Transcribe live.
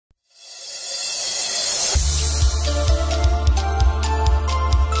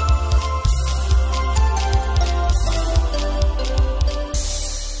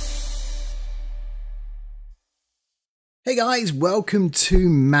guys, welcome to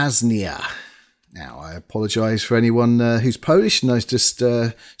Maszyna. Now, I apologise for anyone who's Polish and I just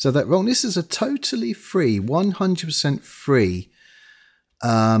said that wrong. This is a totally free, 100% free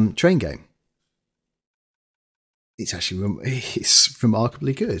train game. It's actually it's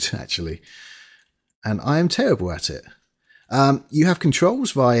remarkably good, actually. And I am terrible at it. You have controls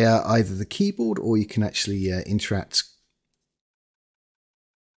via either the keyboard or you can actually interact.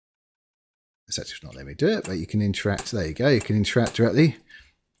 It's actually not letting me do it, but you can interact. There you go. You can interact directly.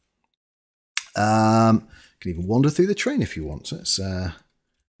 You can even wander through the train if you want. So let's go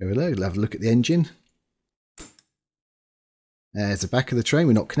below. Have a look at the engine. There's the back of the train.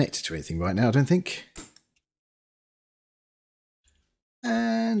 We're not connected to anything right now, I don't think.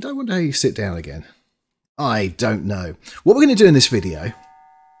 And I wonder how you sit down again. I don't know. What we're going to do in this video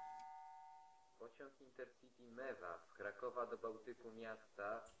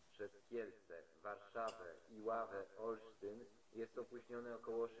jest opóźnione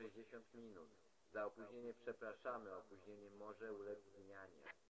około 60 minut. Za opóźnienie przepraszamy, opóźnienie może ulec zmianie.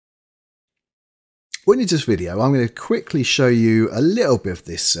 In this video, I'm going to quickly show you a little bit of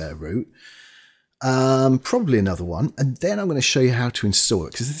this route, probably another one, and then I'm going to show you how to install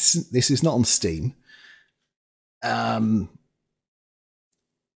it, because this is not on Steam.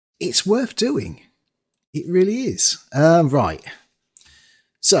 It's worth doing. It really is. Right.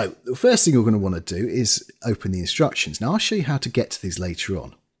 So, the first thing you're going to want to do is open the instructions. Now, I'll show you how to get to these later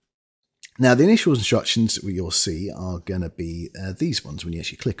on. Now, the initial instructions you'll see are going to be these ones when you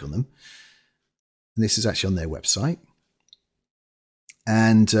actually click on them. And this is actually on their website.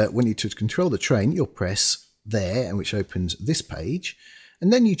 And when you to control the train, you'll press there, which opens this page.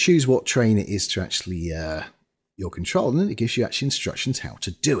 And then you choose what train it is to actually you're controlling, and it gives you actually instructions how to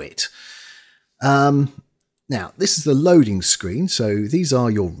do it. Now, this is the loading screen, so these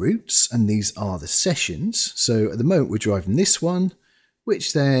are your routes and these are the sessions. So at the moment we're driving this one,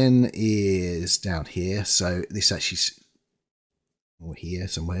 which then is down here. So this actually, or here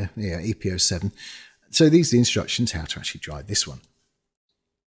somewhere, yeah, EPO7. So these are the instructions how to actually drive this one.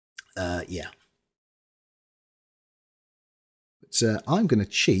 Yeah. But I'm going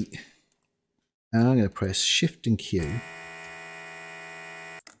to cheat and I'm going to press Shift and Q.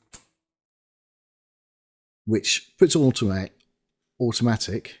 Which puts automatic.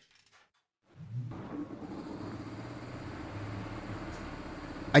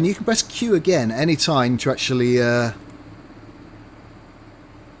 And you can press Q again anytime to actually now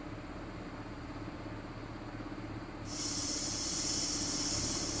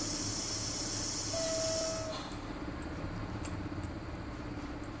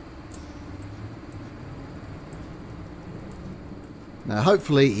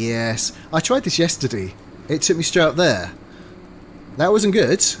hopefully, yes. I tried this yesterday. It took me straight up there. That wasn't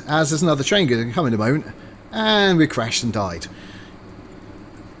good, as there's another train going to come in a moment, and we crashed and died.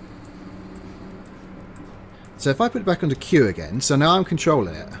 So if I put it back onto Q again, so now I'm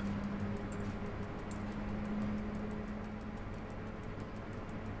controlling it.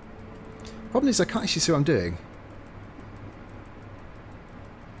 Problem is I can't actually see what I'm doing.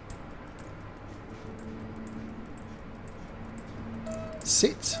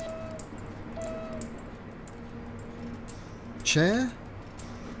 Sit. Chair.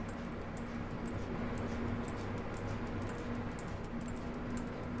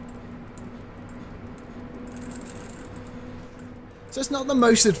 So it's not the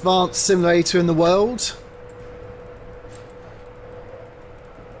most advanced simulator in the world,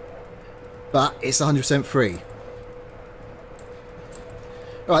 but it's 100% free.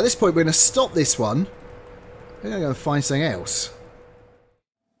 Alright, at this point we're going to stop this one. We're going to go and find something else.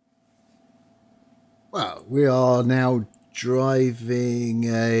 Well, we are now driving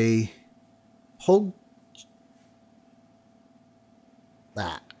a hog.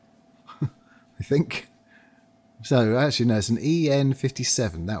 That I think. So actually no, it's an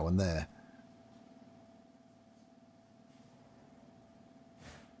EN57, that one there.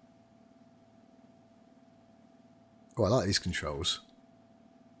 Oh, I like these controls.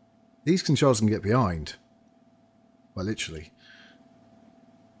 These controls can get behind. Well, literally.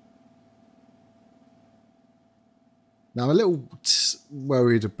 Now, I'm a little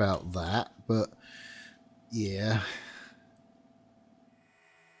worried about that, but yeah.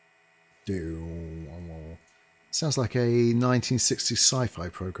 Sounds like a 1960s sci-fi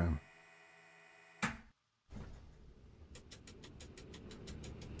program.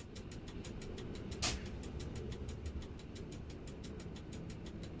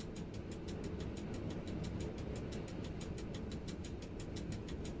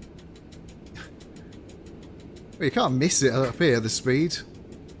 Well, you can't miss it up here, the speed.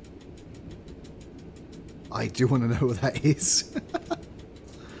 I do want to know what that is.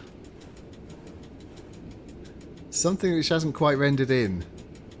 Something which hasn't quite rendered in.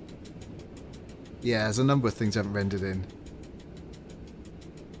 Yeah, there's a number of things I haven't rendered in.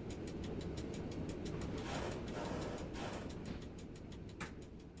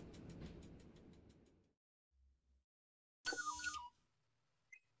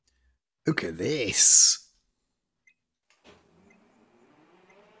 Look at this.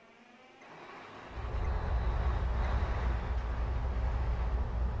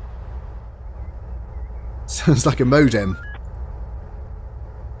 Sounds like a modem.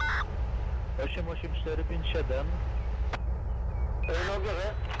 88457. No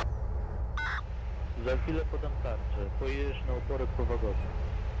biorę. Za chwilę podam tarczę. Pojedziesz na oporek powagowy.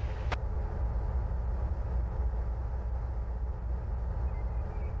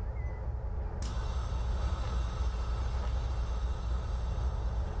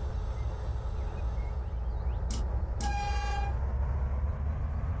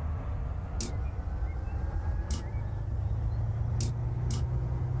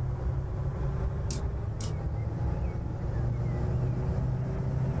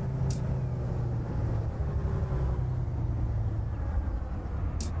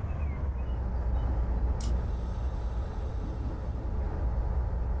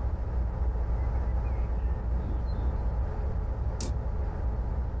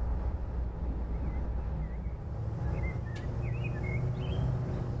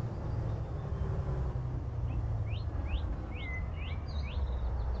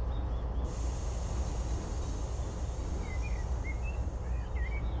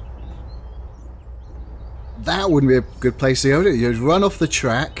 That wouldn't be a good place to go, would it? You'd run off the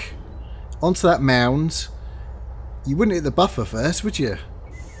track, onto that mound. You wouldn't hit the buffer first, would you? Or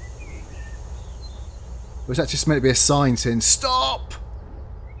was that just meant to be a sign saying, stop?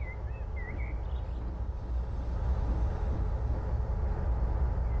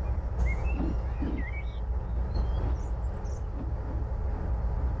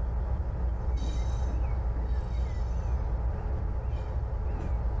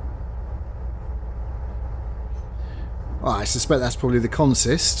 Well, I suspect that's probably the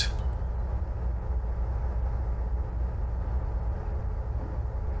consist.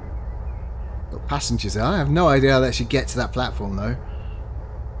 Got passengers there. I have no idea how they actually get to that platform, though.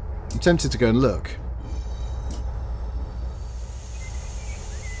 I'm tempted to go and look.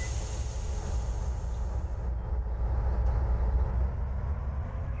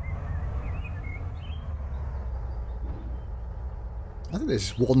 I think they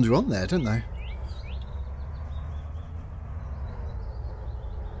just wander on there, don't they?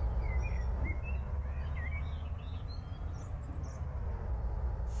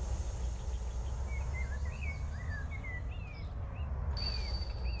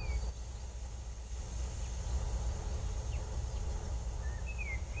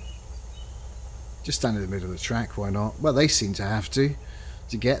 Just stand in the middle of the track, why not? Well, they seem to have to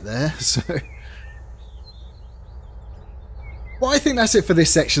get there, so... Well, I think that's it for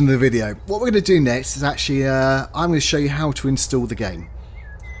this section of the video. What we're going to do next is actually, I'm going to show you how to install the game.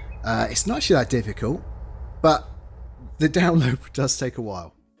 It's not actually that difficult, but the download does take a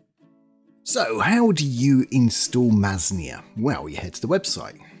while. So, how do you install Maszyna? Well, you head to the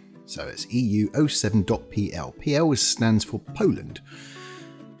website. So it's EU07.pl. PL stands for Poland.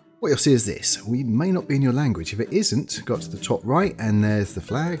 What you'll see is this. We may not be in your language. If it isn't, go to the top right and there's the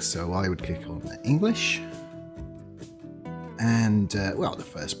flag. So I would click on English. And, well, the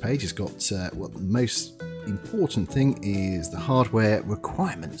first page has got what the most important thing is the hardware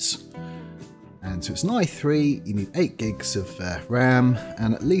requirements. And so it's an i3, you need 8 gigs of RAM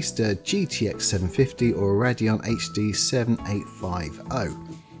and at least a GTX 750 or a Radeon HD 7850.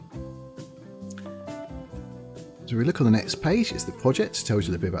 So we look on the next page, it's the project, it tells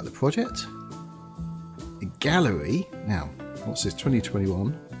you a little bit about the project. A gallery, now, what's this,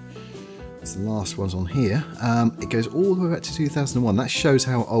 2021? It's the last one's on here. It goes all the way back to 2001. That shows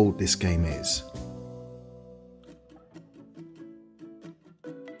how old this game is.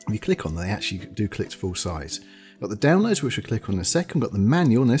 If you click on them, they actually do click to full size. Got the downloads, which we'll click on in a second. Got the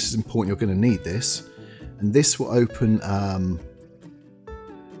manual, and this is important, you're going to need this. And this will open,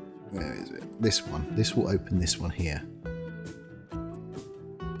 where is it? This one. This will open this one here.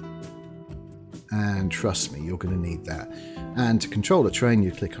 And trust me, you're going to need that. And to control a train,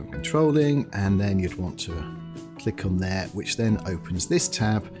 you click on controlling, and then you'd want to click on there, which then opens this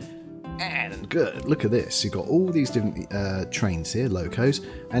tab. And good, look at this. You've got all these different trains here, locos,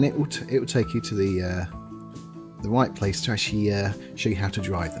 and it will take you to the right place to actually show you how to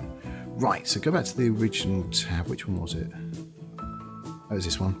drive them. Right, so go back to the original tab. Which one was it? Oh, it was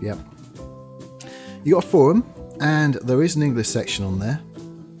this one. Yep. You got a forum, and there is an English section on there.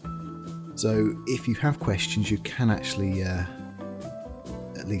 So if you have questions, you can actually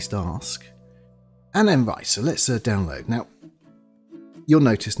at least ask. And then right, so let's download. Now, you'll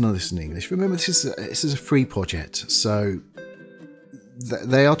notice none of this is in English. Remember, this is a free project, so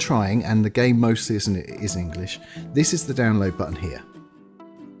they are trying, and the game mostly is English. This is the download button here.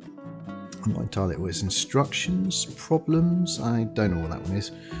 I'm not entirely sure. It's instructions, problems. I don't know what that one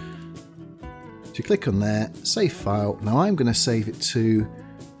is. So you click on there, save file. Now I'm going to save it to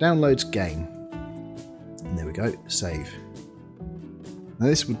downloads game. And there we go, save. Now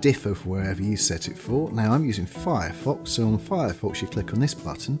this will differ for wherever you set it for. Now I'm using Firefox, so on Firefox you click on this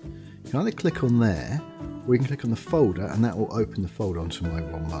button. You can either click on there, or you can click on the folder, and that will open the folder onto my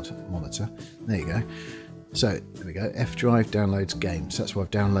ROM monitor. There you go. So there we go, F drive downloads games. That's what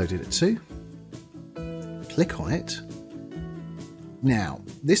I've downloaded it to. Click on it. Now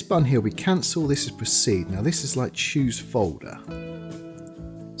this button here will be cancel, this is proceed. Now this is like choose folder.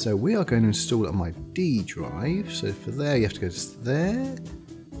 So we are going to install it on my D drive. So for there you have to go to there,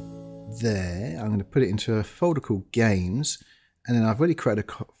 there. I'm going to put it into a folder called games, and then I've already created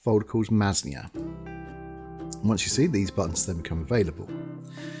a folder called Maszyna. And once you see, these buttons then become available.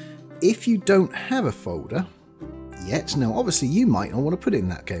 If you don't have a folder yet, now obviously you might not want to put it in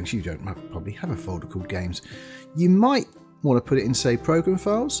that game, so you don't probably have a folder called games. You might want to put it in, say, program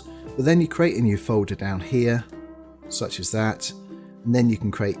files, but then you create a new folder down here, such as that, and then you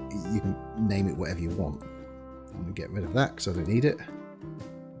can name it whatever you want. I'm going to get rid of that because I don't need it.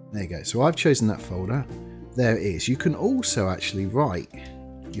 There you go. So I've chosen that folder. There it is. You can also actually write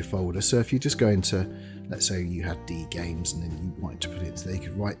your folder. So if you just go into, let's say you had D games and then you wanted to put it into there, you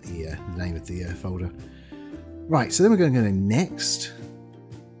could write the name of the folder. Right, so then we're going to go next.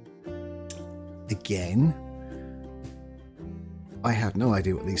 Again, I have no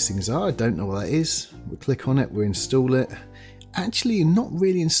idea what these things are. I don't know what that is. We'll click on it, we'll install it. Actually, you're not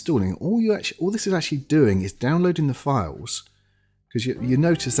really installing. All this is actually doing is downloading the files, because you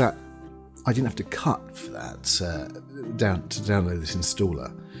notice that I didn't have to cut for that to download this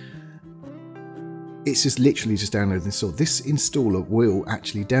installer. It's just literally just download and install. This installer will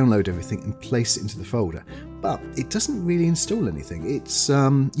actually download everything and place it into the folder, but it doesn't really install anything. It's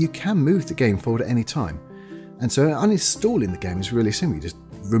you can move the game folder at any time, and so uninstalling the game is really simple. You just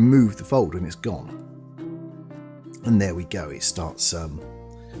remove the folder and it's gone. And there we go, it starts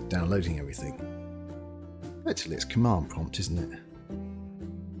downloading everything. Actually, it's command prompt, isn't it?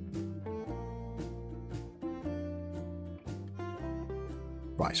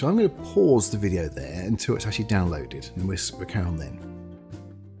 Right, so I'm going to pause the video there until it's actually downloaded, and we'll carry on then.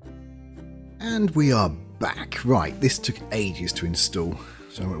 And we are back. Right, this took ages to install,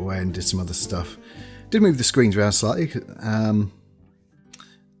 so I went away and did some other stuff. Did move the screens around slightly.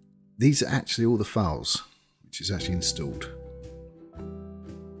 These are actually all the files, which is actually installed.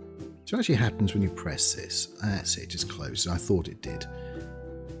 So it actually happens when you press this. That's it, just closed. I thought it did.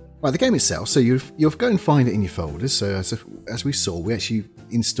 Right, the game itself, so you'll go and find it in your folders. So as we saw, we actually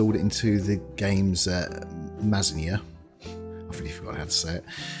installed it into the game's Maszyna. I've really forgot how to say it.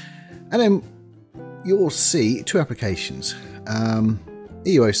 And then you'll see two applications,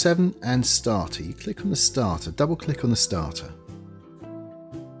 EU07 and Starter. You click on the Starter, double click on the Starter.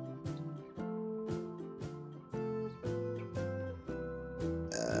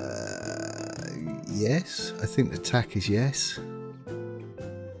 Yes, I think the tack is yes.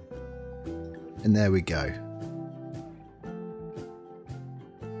 And there we go.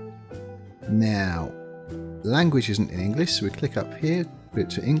 Now, language isn't in English, so we click up here, put it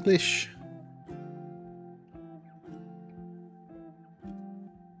to English.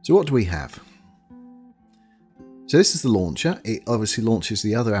 So what do we have? So this is the launcher. It obviously launches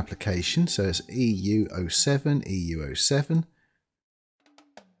the other application, so it's EU07, EU07.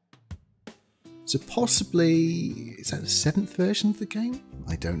 So possibly, is that the 7th version of the game?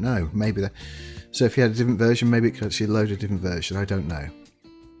 I don't know. Maybe that. So if you had a different version, maybe it could actually load a different version. I don't know.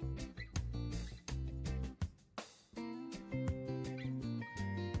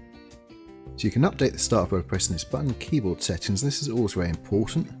 So you can update the starter by pressing this button, keyboard settings. This is always very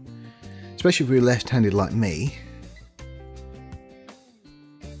important, especially if you're left-handed like me.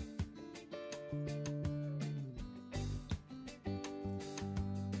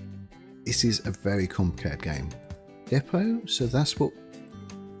 This is a very complicated game. Depot, so that's what...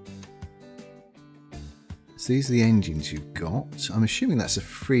 So these are the engines you've got. I'm assuming that's a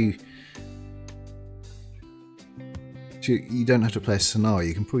free... So you don't have to play a scenario,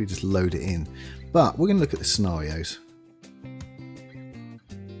 you can probably just load it in. But we're going to look at the scenarios.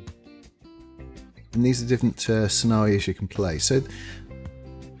 And these are different scenarios you can play. So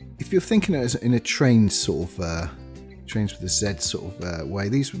if you're thinking as in a train sort of trains with a Z sort of way,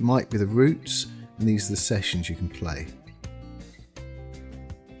 these might be the routes and these are the sessions you can play.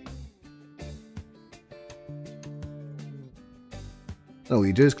 And all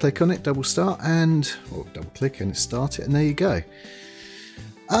you do is click on it, double start, and or double click and start it, and there you go.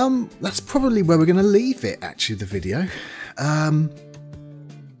 That's probably where we're going to leave it. Actually, the video.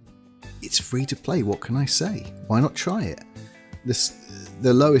 It's free to play. What can I say? Why not try it?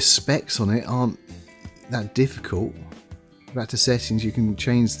 The lowest specs on it aren't that difficult. Back to settings, you can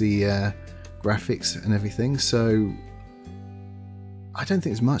change the graphics and everything. So I don't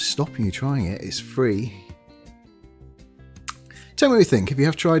think there's much stopping you trying it. It's free. Tell me what you think. If you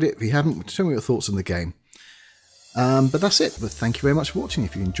have tried it, if you haven't, tell me your thoughts on the game. But that's it. But thank you very much for watching.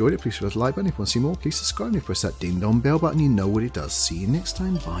 If you enjoyed it, please press the like button. If you want to see more, please subscribe. And if you press that ding dong bell button, you know what it does. See you next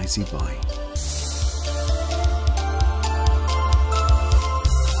time. Bye.